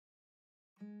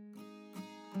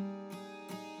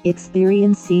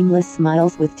Experience seamless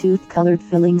smiles with tooth-colored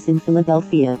fillings in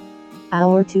Philadelphia.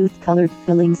 Our tooth-colored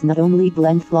fillings not only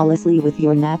blend flawlessly with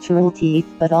your natural teeth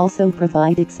but also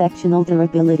provide exceptional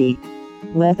durability.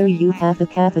 Whether you have a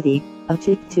cavity, a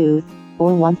chipped tooth,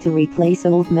 or want to replace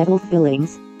old metal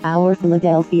fillings, our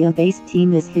Philadelphia-based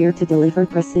team is here to deliver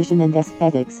precision and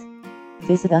aesthetics.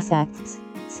 Visit us at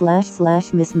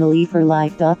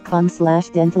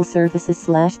 //missmaliforlife.com/dental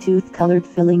services/tooth-colored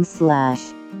fillings/